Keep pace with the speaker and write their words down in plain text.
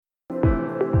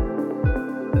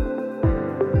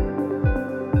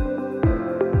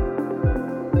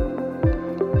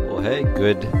Well, hey,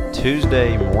 good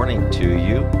Tuesday morning to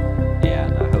you,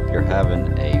 and I hope you're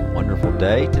having a wonderful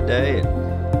day today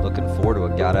and looking forward to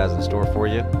what God has in store for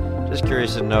you. Just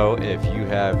curious to know if you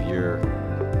have your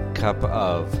cup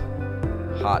of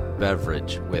hot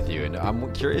beverage with you, and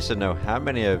I'm curious to know how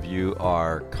many of you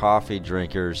are coffee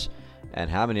drinkers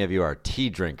and how many of you are tea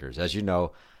drinkers. As you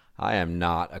know, I am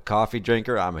not a coffee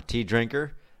drinker, I'm a tea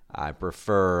drinker. I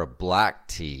prefer black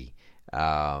tea,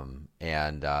 in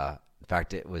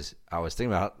fact, I was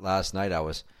thinking about it last night. I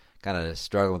was kind of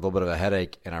struggling with a little bit of a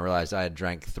headache, and I realized I had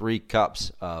drank 3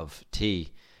 cups of tea.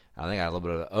 I think I had a little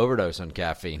bit of an overdose on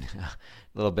caffeine, a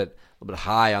little bit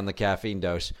high on the caffeine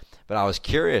dose. But I was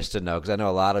curious to know, because I know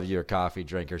a lot of you are coffee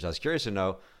drinkers, I was curious to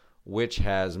know which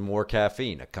has more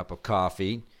caffeine, a cup of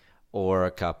coffee or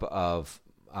a cup of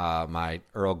my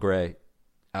Earl Grey.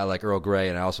 I like Earl Grey,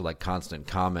 and I also like Constant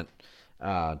Comment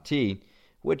tea.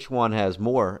 Which one has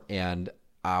more? And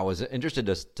I was interested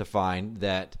to find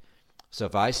that, so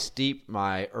if I steep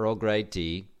my Earl Grey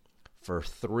tea for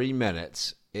 3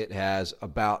 minutes, it has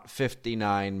about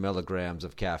 59 milligrams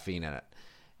of caffeine in it,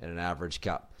 in an average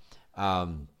cup.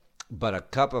 But a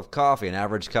cup of coffee, an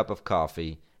average cup of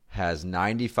coffee, has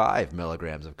 95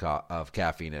 milligrams of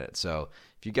caffeine in it. So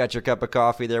if you got your cup of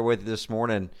coffee there with you this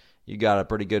morning, you got a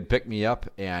pretty good pick-me-up,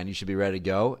 and you should be ready to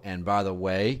go. And by the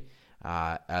way,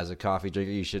 as a coffee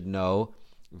drinker, you should know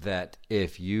that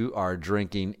if you are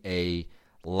drinking a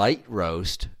light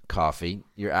roast coffee,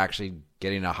 you're actually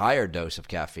getting a higher dose of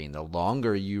caffeine. The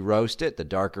longer you roast it, the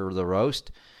darker the roast,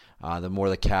 the more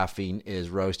the caffeine is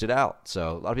roasted out. So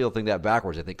a lot of people think that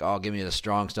backwards. They think, oh, give me the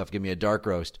strong stuff, give me a dark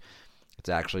roast. It's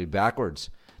actually backwards.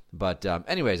 But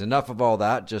anyways, enough of all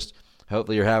that. Just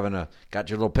hopefully you're got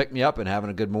your little pick-me-up and having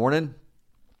a good morning.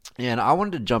 And I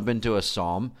wanted to jump into a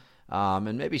psalm.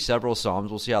 And maybe several psalms.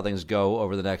 We'll see how things go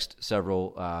over the next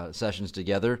several sessions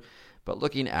together. But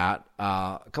looking at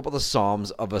a couple of the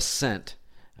psalms of ascent,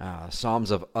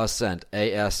 psalms of ascent,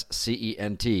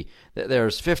 A-S-C-E-N-T.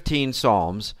 There's 15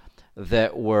 psalms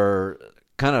that were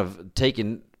kind of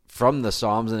taken from the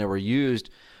psalms, and they were used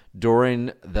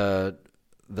during the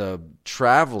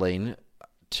traveling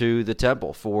to the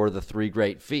temple for the 3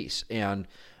 great feasts. And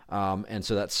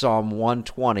so that's Psalm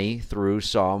 120 through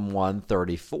Psalm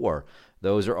 134.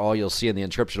 Those are all you'll see in the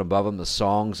inscription above them, the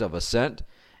songs of ascent.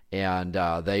 And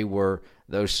they were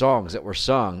those songs that were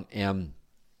sung. And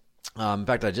in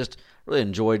fact, I just really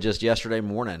enjoyed just yesterday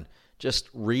morning just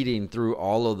reading through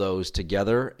all of those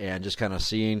together and just kind of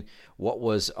seeing what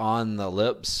was on the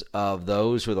lips of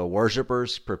those who are the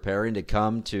worshipers preparing to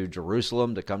come to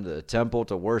Jerusalem, to come to the temple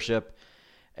to worship.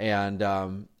 And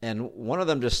one of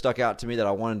them just stuck out to me that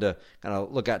I wanted to kind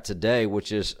of look at today,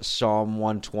 which is Psalm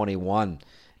 121.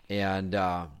 And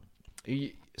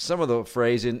some of the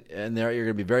phrasing in there you're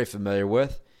going to be very familiar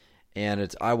with. And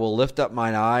it's, I will lift up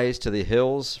mine eyes to the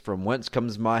hills, from whence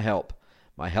comes my help.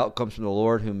 My help comes from the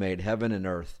Lord who made heaven and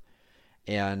earth.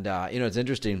 And, it's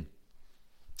interesting.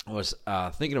 I was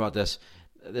thinking about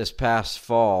this past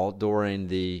fall during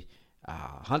the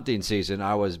hunting season.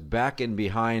 I was backing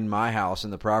behind my house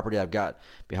in the property I've got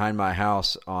behind my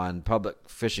house on Public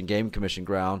Fish and Game Commission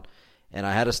ground, and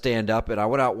I had to stand up. And I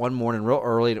went out one morning real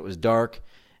early, and it was dark,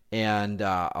 and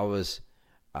I was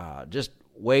just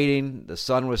waiting. The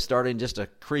sun was starting just to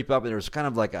creep up, and there was kind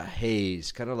of like a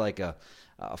haze, kind of like a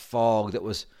fog that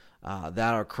was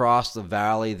that across the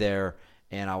valley there.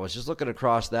 And I was just looking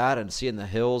across that and seeing the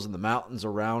hills and the mountains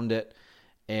around it.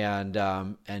 And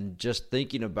just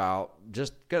thinking about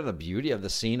just kind of the beauty of the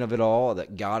scene of it all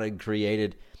that God had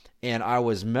created. And I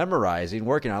was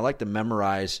working. I like to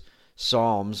memorize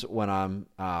psalms when I'm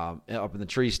up in the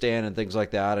tree stand and things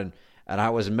like that. And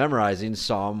I was memorizing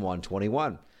Psalm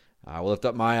 121. I will lift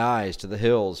up my eyes to the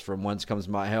hills, from whence comes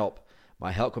my help.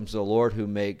 My help comes to the Lord who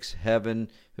made heaven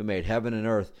and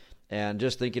earth. And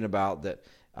just thinking about that,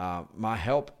 my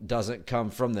help doesn't come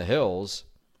from the hills.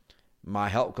 My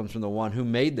help comes from the one who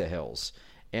made the hills.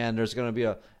 And there's going to be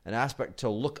an aspect to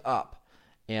look up.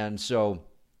 And so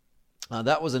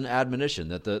that was an admonition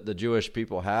that the Jewish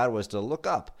people had, was to look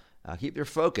up, keep your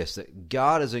focus, that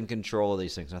God is in control of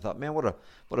these things. And I thought, man,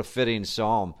 what a fitting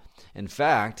psalm. In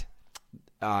fact,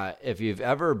 if you've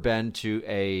ever been to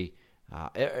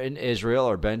in Israel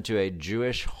or been to a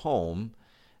Jewish home,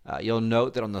 you'll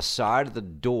note that on the side of the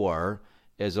door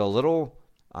is a little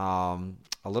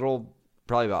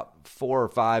probably about 4 or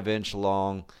 5 inch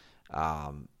long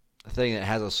thing that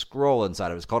has a scroll inside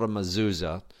of it. It's called a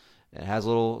mezuzah. It has a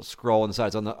little scroll inside.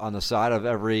 It's on the side of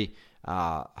every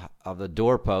of the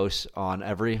doorposts on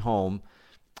every home,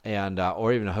 and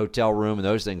or even a hotel room and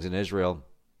those things in Israel.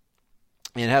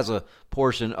 And it has a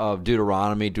portion of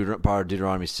part of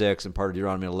Deuteronomy 6 and part of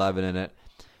Deuteronomy 11 in it.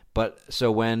 But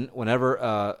so whenever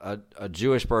a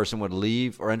Jewish person would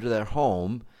leave or enter their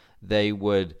home, they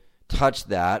would touch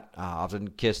that, often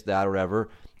kiss that or whatever,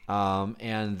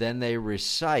 and then they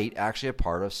recite actually a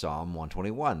part of Psalm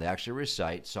 121. They actually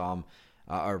recite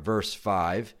verse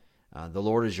 5. The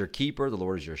Lord is your keeper, the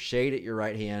Lord is your shade at your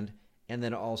right hand, and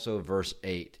then also verse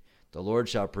 8. The Lord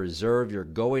shall preserve your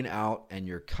going out and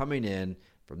your coming in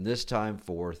from this time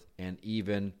forth and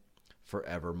even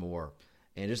forevermore.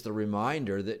 And just a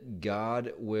reminder that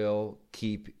God will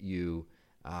keep you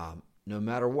no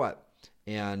matter what.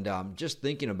 And just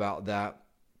thinking about that,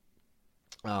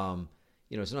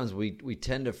 sometimes we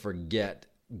tend to forget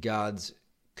God's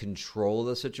control of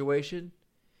the situation.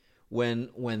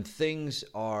 When things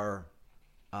are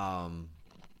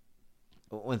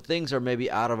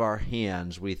maybe out of our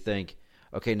hands, we think,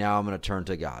 okay, now I'm going to turn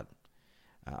to God.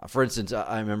 For instance,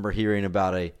 I remember hearing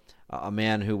about a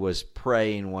man who was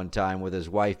praying one time with his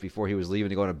wife before he was leaving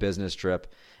to go on a business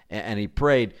trip, and he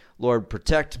prayed, Lord,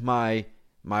 protect my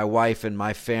wife and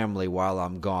my family while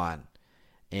I'm gone.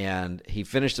 And he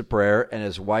finished the prayer, and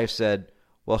his wife said,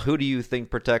 well, who do you think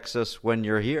protects us when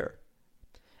you're here?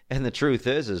 And the truth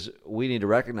is we need to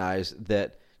recognize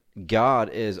that God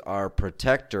is our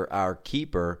protector, our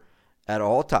keeper at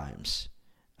all times.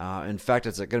 In fact,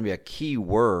 it's going to be a key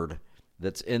word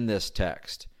that's in this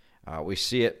text. We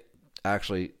see it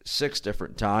actually 6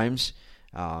 different times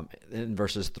in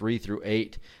verses 3 through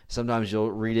 8. Sometimes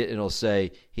you'll read it and it'll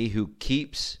say, he who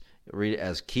keeps, read it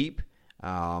as keep.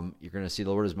 You're going to see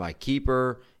the Lord is my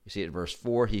keeper. You see it in verse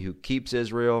 4, he who keeps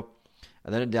Israel.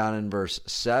 And then down in verse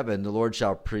 7, the Lord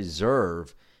shall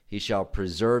preserve. He shall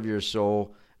preserve your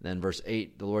soul. And then verse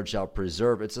 8, the Lord shall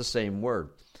preserve. It's the same word.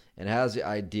 It has the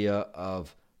idea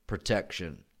of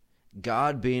protection.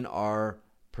 God being our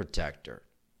protector.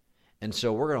 And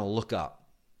so we're going to look up.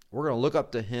 We're going to look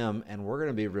up to him, and we're going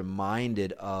to be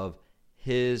reminded of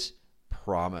his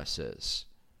promises.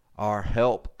 Our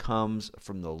help comes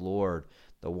from the Lord,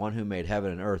 the one who made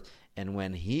heaven and earth. And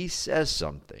when he says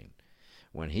something,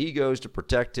 when he goes to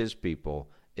protect his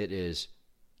people,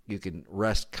 you can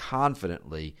rest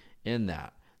confidently in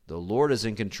that. The Lord is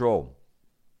in control.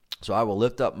 So I will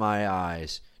lift up my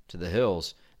eyes to the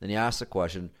hills. Then he asks the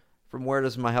question, from where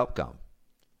does my help come?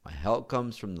 My help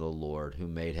comes from the Lord who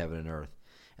made heaven and earth.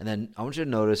 And then I want you to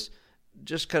notice,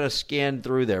 just kind of scan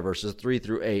through there, verses 3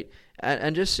 through 8,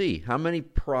 and just see how many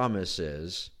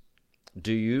promises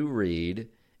do you read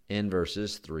in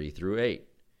verses 3 through 8.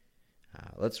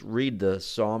 Let's read the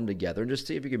psalm together and just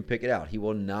see if you can pick it out. He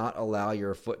will not allow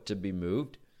your foot to be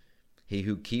moved. He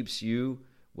who keeps you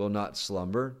will not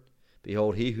slumber.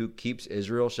 Behold, he who keeps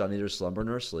Israel shall neither slumber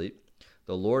nor sleep.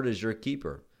 The Lord is your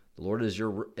keeper. The Lord is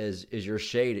your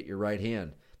shade at your right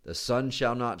hand. The sun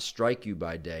shall not strike you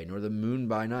by day, nor the moon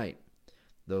by night.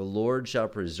 The Lord shall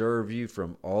preserve you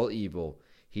from all evil.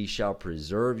 He shall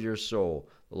preserve your soul.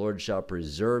 The Lord shall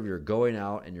preserve your going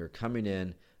out and your coming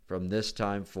in from this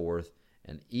time forth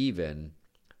and even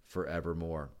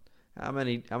forevermore. How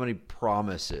many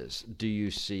promises do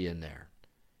you see in there?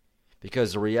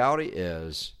 Because the reality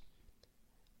is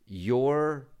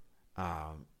your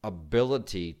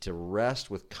ability to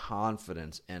rest with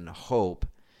confidence and hope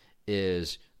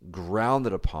is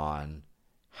grounded upon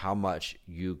how much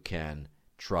you can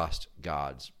trust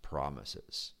God's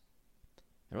promises.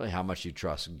 And really how much you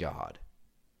trust God.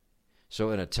 So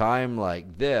in a time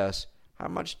like this, how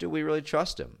much do we really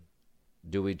trust him?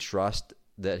 Do we trust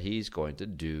that he's going to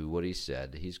do what he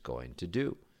said he's going to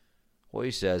do? Well,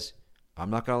 he says, I'm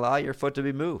not going to allow your foot to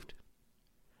be moved.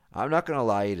 I'm not going to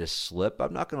allow you to slip.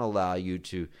 I'm not going to allow you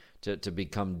to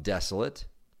become desolate.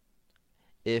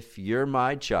 If you're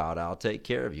my child, I'll take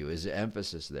care of you, is the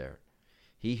emphasis there.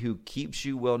 He who keeps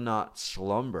you will not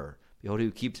slumber. Behold, he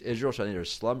who keeps Israel shall neither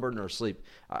slumber nor sleep.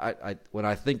 When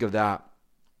I think of that,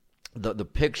 the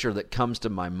picture that comes to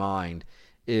my mind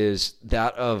is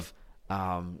that of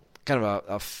kind of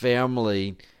a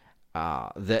family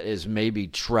that is maybe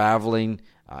traveling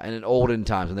and in olden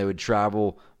times when they would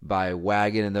travel by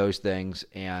wagon and those things,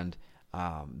 and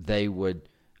they would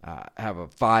have a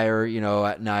fire,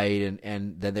 at night,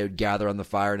 and then they would gather on the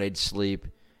fire and they'd sleep,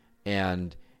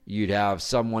 and you'd have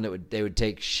someone they would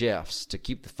take shifts to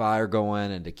keep the fire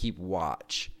going and to keep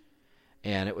watch.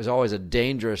 And it was always a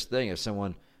dangerous thing if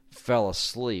someone fell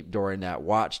asleep during that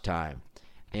watch time.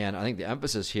 And I think the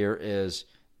emphasis here is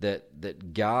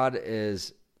that God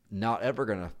is not ever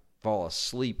going to fall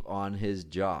asleep on his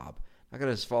job, not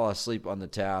going to fall asleep on the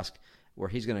task where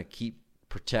he's going to keep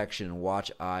protection and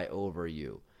watch eye over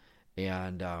you.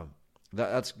 And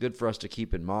that's good for us to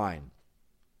keep in mind.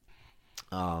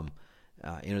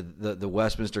 The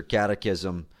Westminster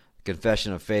Catechism,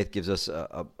 Confession of Faith, gives us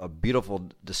a beautiful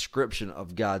description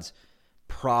of God's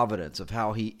providence, of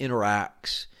how he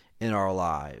interacts in our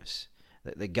lives,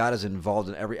 that God is involved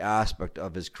in every aspect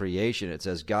of his creation. It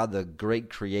says, God, the great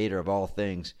creator of all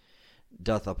things,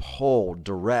 doth uphold,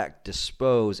 direct,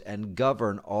 dispose, and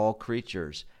govern all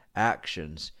creatures,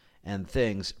 actions, and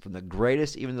things, from the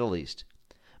greatest even the least,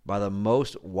 by the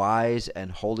most wise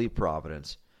and holy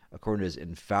providence, according to his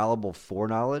infallible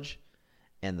foreknowledge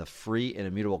and the free and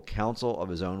immutable counsel of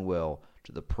his own will,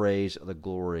 to the praise of the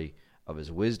glory of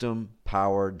his wisdom,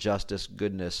 power, justice,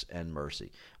 goodness, and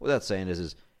mercy. What that's saying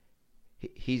is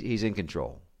he's in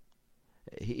control.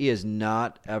 He is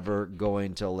not ever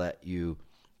going to let you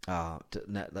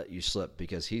slip,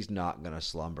 because he's not going to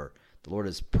slumber. The Lord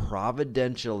is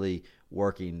providentially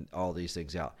working all these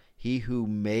things out. He who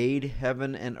made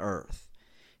heaven and earth,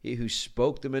 he who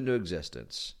spoke them into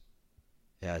existence,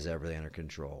 has everything under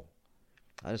control.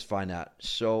 I just find that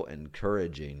so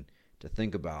encouraging to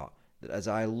think about, that as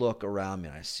I look around me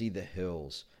and I see the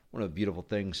hills. One of the beautiful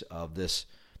things of this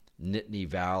Nittany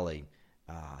Valley,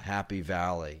 Happy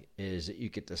Valley, is that you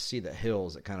get to see the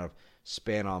hills that kind of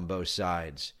span on both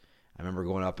sides. I remember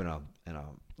going up in a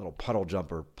little puddle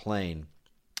jumper plane.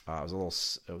 It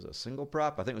was a single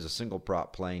prop. I think it was a single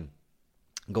prop plane,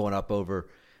 going up over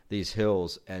these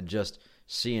hills and just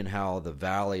seeing how the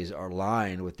valleys are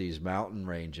lined with these mountain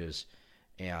ranges,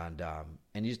 and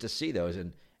you used to see those,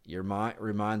 and you're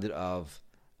reminded of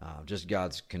just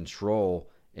God's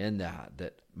control in that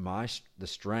the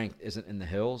strength isn't in the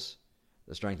hills.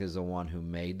 The strength is the one who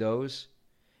made those.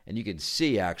 And you can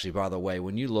see, actually, by the way,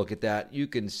 when you look at that, you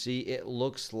can see it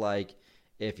looks like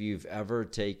if you've ever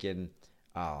taken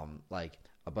like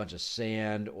a bunch of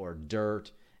sand or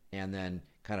dirt and then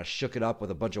kind of shook it up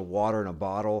with a bunch of water in a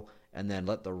bottle and then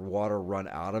let the water run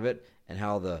out of it, and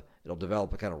how it'll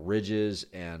develop a kind of ridges,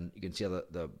 and you can see how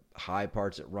the high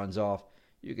parts it runs off.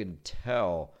 You can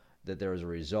tell that there is a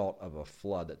result of a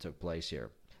flood that took place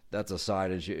here. That's a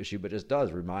side issue, but it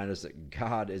does remind us that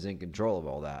God is in control of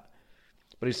all that.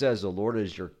 But he says the Lord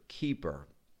is your keeper.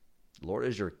 The Lord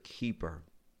is your keeper,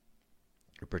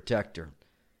 your protector.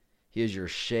 He is your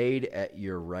shade at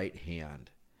your right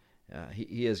hand.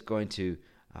 He is going to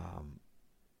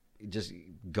just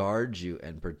guard you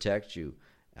and protect you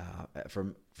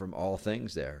from all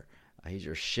things there. He's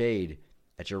your shade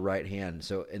at your right hand.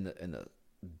 So in the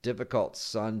difficult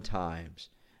sun times,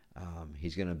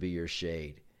 he's going to be your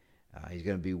shade. He's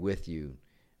going to be with you.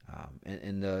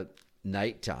 In the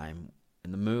nighttime,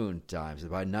 in the moon times,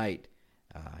 by night,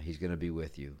 he's going to be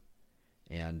with you.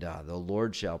 And the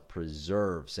Lord shall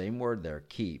preserve, same word there,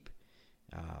 keep,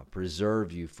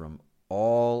 preserve you from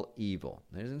all evil.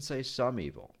 It doesn't say some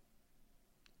evil.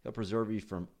 He'll preserve you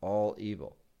from all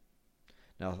evil.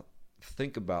 Now,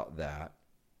 think about that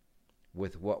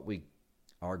with what we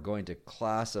are going to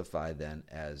classify then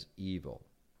as evil.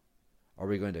 Are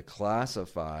we going to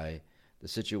classify the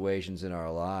situations in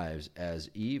our lives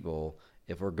as evil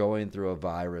if we're going through a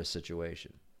virus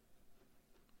situation?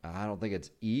 I don't think it's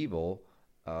evil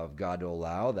of God to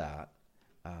allow that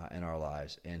in our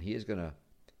lives. And he is going to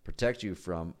protect you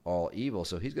from all evil.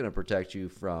 So he's going to protect you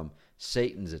from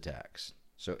Satan's attacks.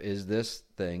 So is this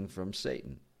thing from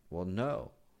Satan? Well,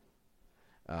 no.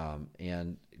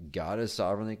 And God is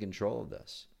sovereignly in control of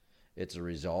this. It's a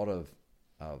result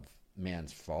of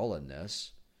man's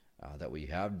fallenness, that we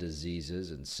have diseases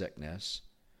and sickness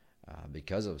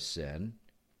because of sin.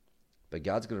 But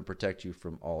God's going to protect you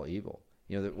from all evil.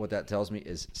 You know, what that tells me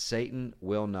is Satan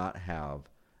will not have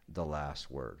the last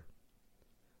word.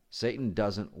 Satan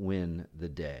doesn't win the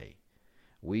day.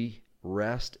 We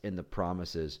rest in the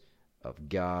promises of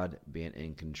God being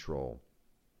in control.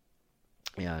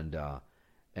 And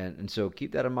so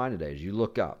keep that in mind today as you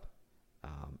look up.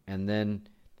 And then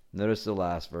notice the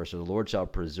last verse. So the Lord shall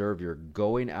preserve your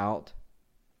going out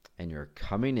and your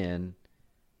coming in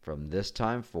from this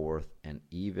time forth and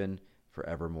even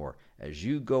forevermore. As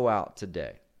you go out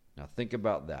today, now think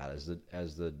about that.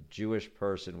 As the Jewish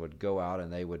person would go out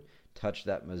and they would touch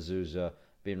that mezuzah,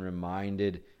 being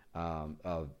reminded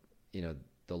of,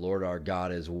 the Lord our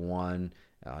God is one,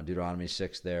 Deuteronomy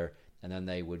 6 there, and then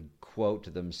they would quote to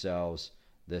themselves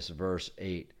this verse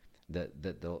 8, that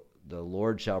the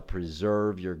Lord shall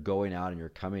preserve your going out and your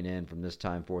coming in from this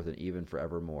time forth and even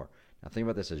forevermore. Now think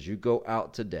about this. As you go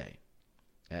out today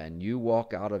and you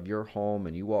walk out of your home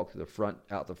and you walk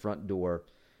out the front door,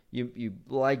 you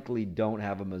likely don't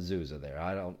have a mezuzah there.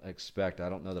 I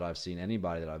don't know that I've seen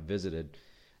anybody that I've visited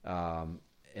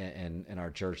in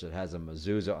our church that has a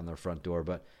mezuzah on their front door,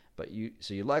 but you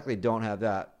likely don't have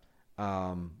that.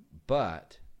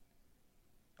 But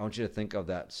I want you to think of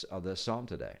this psalm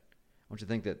today. I want you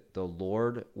to think that the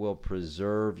Lord will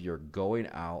preserve your going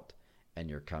out and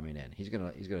your coming in. He's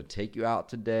gonna take you out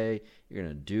today. You're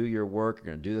gonna do your work.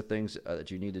 You're gonna do the things that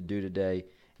you need to do today,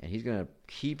 and He's gonna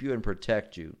keep you and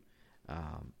protect you,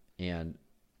 and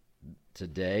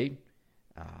today,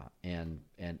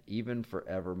 and even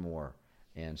forevermore.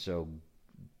 And so,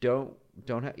 you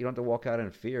don't have to walk out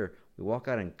in fear. We walk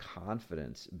out in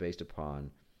confidence based upon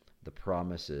the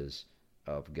promises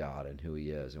of God and who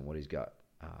He is and what He's got.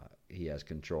 He has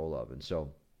control of, and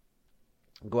so.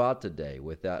 Go out today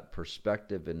with that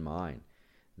perspective in mind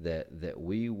that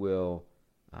we will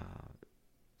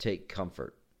take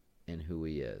comfort in who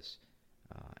He is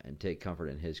and take comfort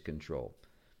in His control.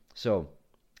 So,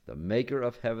 the Maker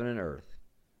of heaven and earth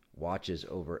watches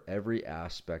over every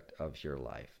aspect of your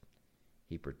life.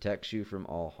 He protects you from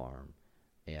all harm,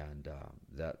 and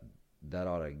that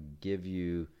ought to give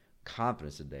you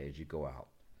confidence today as you go out.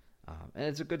 And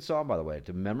it's a good psalm, by the way,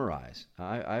 to memorize.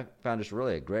 I found this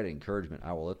really a great encouragement.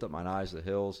 I will lift up mine eyes to the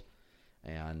hills,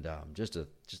 and just to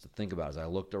think about it, as I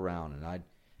looked around, and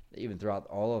even throughout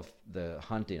all of the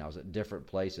hunting, I was at different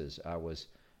places. I was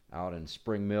out in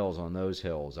Spring Mills on those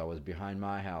hills. I was behind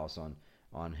my house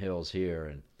on hills here,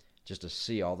 and just to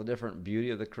see all the different beauty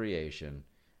of the creation,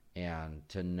 and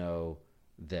to know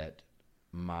that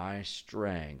my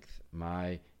strength,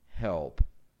 my help,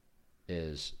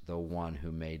 is the one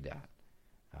who made that,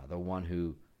 the one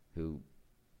who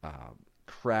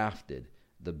crafted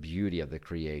the beauty of the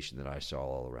creation that I saw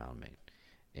all around me.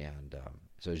 And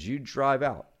so as you drive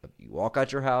out, if you walk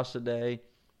out your house today,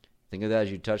 think of that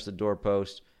as you touch the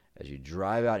doorpost. As you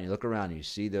drive out and you look around and you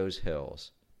see those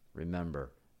hills,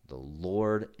 remember, the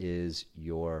Lord is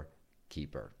your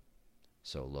keeper.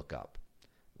 So look up.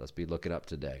 Let's be looking up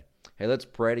today. Hey, let's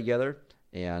pray together,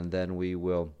 and then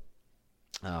we'll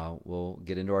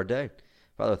get into our day.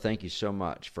 Father, thank you so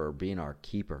much for being our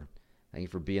keeper. Thank you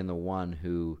for being the one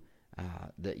who,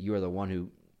 that you are the one who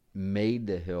made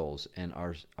the hills, and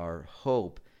our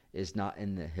hope is not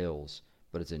in the hills,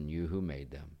 but it's in you who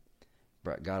made them.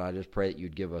 But God, I just pray that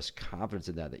you'd give us confidence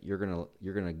in that you're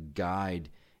gonna guide,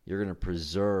 you're gonna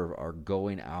preserve our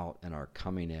going out and our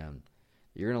coming in.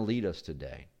 You're gonna lead us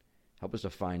today. Help us to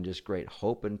find just great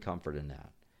hope and comfort in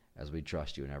that as we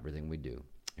trust you in everything we do.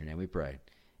 In your name we pray.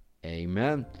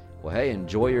 Amen. Well, hey,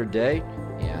 enjoy your day,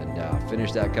 and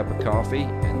finish that cup of coffee,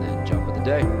 and then jump with the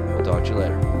day. We'll talk to you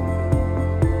later.